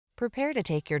Prepare to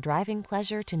take your driving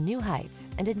pleasure to new heights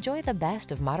and enjoy the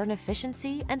best of modern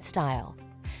efficiency and style.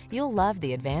 You'll love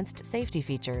the advanced safety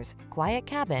features, quiet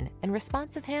cabin, and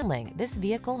responsive handling this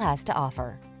vehicle has to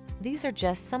offer. These are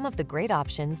just some of the great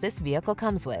options this vehicle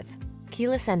comes with: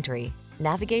 keyless entry,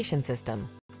 navigation system,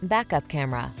 backup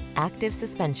camera, active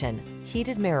suspension,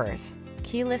 heated mirrors,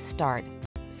 keyless start,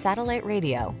 satellite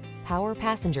radio, power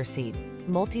passenger seat,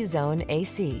 multi-zone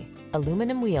AC,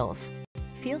 aluminum wheels.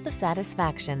 Feel the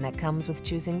satisfaction that comes with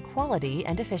choosing quality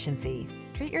and efficiency.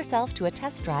 Treat yourself to a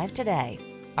test drive today.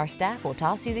 Our staff will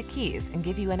toss you the keys and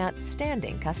give you an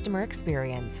outstanding customer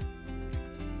experience.